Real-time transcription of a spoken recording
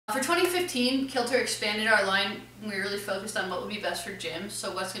For 2015, Kilter expanded our line. We were really focused on what would be best for gyms,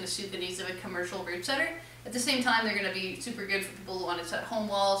 so what's going to suit the needs of a commercial root setter. At the same time, they're going to be super good for people who want to set home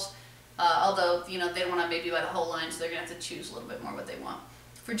walls, although they don't want to maybe buy the whole line, so they're going to have to choose a little bit more what they want.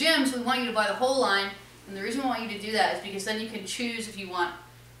 For gyms, we want you to buy the whole line, and the reason we want you to do that is because then you can choose if you want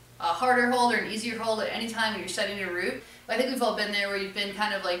a harder hold or an easier hold at any time when you're setting your root. But I think we've all been there where you've been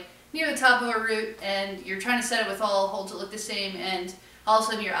kind of like near the top of a root and you're trying to set it with all holds that look the same, and all of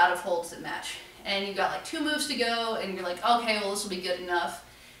a sudden you're out of holds that match. And you've got like 2 moves to go and you're like, okay, well this will be good enough.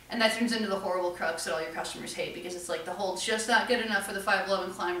 And that turns into the horrible crux that all your customers hate because it's like the hold's just not good enough for the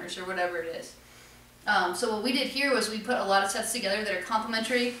 5'11" climbers or whatever it is. So what we did here was we put a lot of sets together that are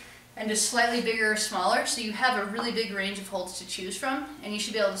complementary and just slightly bigger or smaller, so you have a really big range of holds to choose from, and you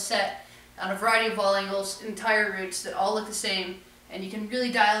should be able to set on a variety of wall angles, entire roots that all look the same, and you can really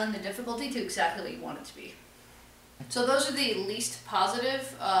dial in the difficulty to exactly what you want it to be. So those are the least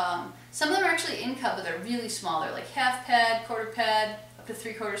positive. Some of them are actually in cut, but they're really small. They're like half pad, quarter pad, up to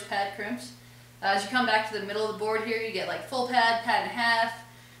 3/4 pad crimps. As you come back to the middle of the board here, you get like full pad, pad and a half,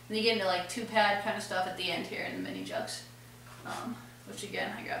 and you get into like 2 pad kind of stuff at the end here in the mini jugs. Which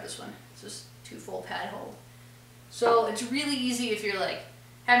again, I grabbed this one. It's just 2 full pad hold. So it's really easy if you're like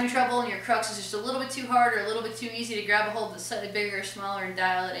having trouble and your crux is just a little bit too hard or a little bit too easy to grab a hold that's slightly bigger or smaller and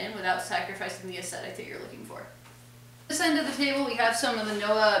dial it in without sacrificing the aesthetic that you're looking for. This end of the table we have some of the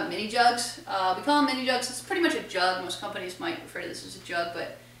Noah mini jugs. We call them mini jugs. It's pretty much a jug. Most companies might refer to this as a jug,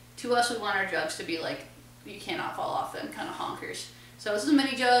 but to us we want our jugs to be like, you cannot fall off them kind of honkers. So this is a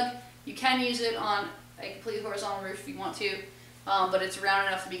mini jug. You can use it on a completely horizontal roof if you want to, but it's round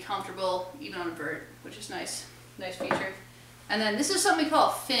enough to be comfortable even on a vert, which is nice feature. And then this is something we call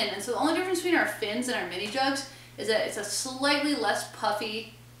a fin, and so the only difference between our fins and our mini jugs is that it's a slightly less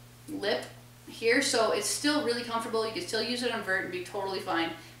puffy lip here, so it's still really comfortable. You can still use it on vert and be totally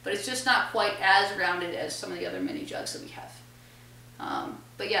fine, but it's just not quite as rounded as some of the other mini jugs that we have.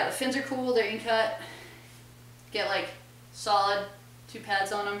 But yeah, the fins are cool. They're in cut. Get like solid 2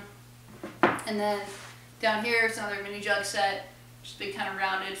 pads on them. And then down here it's another mini jug set, just big kind of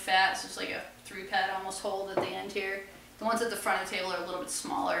rounded fat, so it's like a 3 pad almost hold at the end here. The ones at the front of the table are a little bit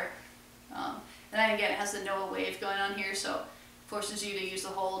smaller. And then again, it has the Noah wave going on here, so it forces you to use the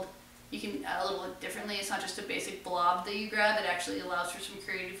hold. You can add a little bit differently. It's not just a basic blob that you grab. It actually allows for some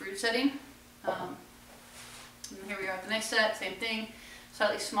creative root setting. And here we are at the next set, same thing.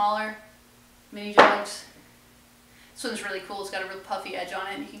 Slightly smaller mini jugs. This one's really cool. It's got a real puffy edge on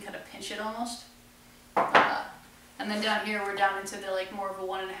it, and you can kind of pinch it almost. And then down here, we're down into the like more of a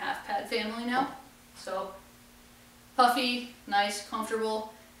 1.5 pad family now. So puffy, nice,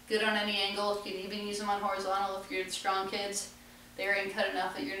 comfortable, good on any angle. You can even use them on horizontal if you're strong kids. They're in cut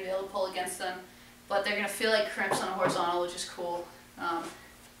enough that you're going to be able to pull against them, but they're going to feel like crimps on a horizontal, which is cool.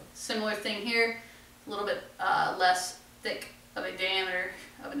 Similar thing here, a little bit less thick of a diameter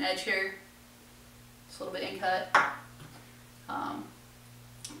of an edge here. It's a little bit in cut.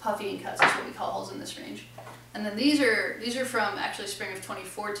 Puffy in cuts is what we call holes in this range. And then these are from actually spring of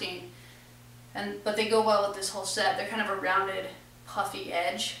 2014, but they go well with this whole set. They're kind of a rounded, puffy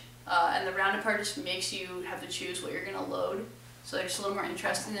edge, and the rounded part just makes you have to choose what you're going to load. So they're just a little more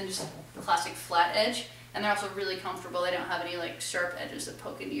interesting than just the classic flat edge, and they're also really comfortable. They don't have any like sharp edges that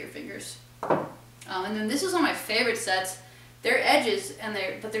poke into your fingers. And then this is one of my favorite sets. They're edges,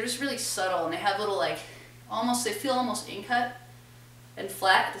 but they're just really subtle, and they have little like they feel almost in cut and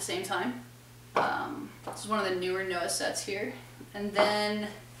flat at the same time. This is one of the newer Noah sets here. And then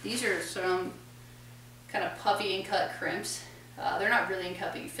these are some kind of puffy in cut crimps. They're not really in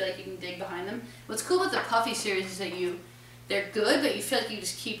cut, but you feel like you can dig behind them. What's cool about the puffy series is that they're good, but you feel like you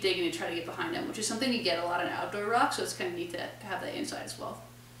just keep digging and try to get behind them, which is something you get a lot in outdoor rock, so it's kind of neat to have that inside as well.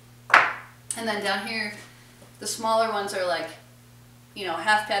 And then down here, the smaller ones are like,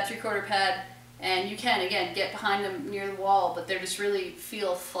 half pad, 3/4 pad, and you can, again, get behind them near the wall, but they just really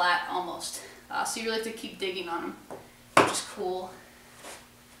feel flat almost. So you really have to keep digging on them, which is cool.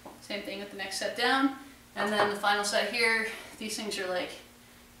 Same thing with the next set down. And then the final set here, these things are like,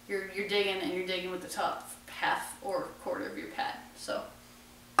 you're digging, and you're digging with the top half or quarter of your pad. So,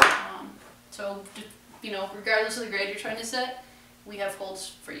 regardless of the grade you're trying to set, we have holds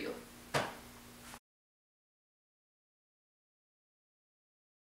for you.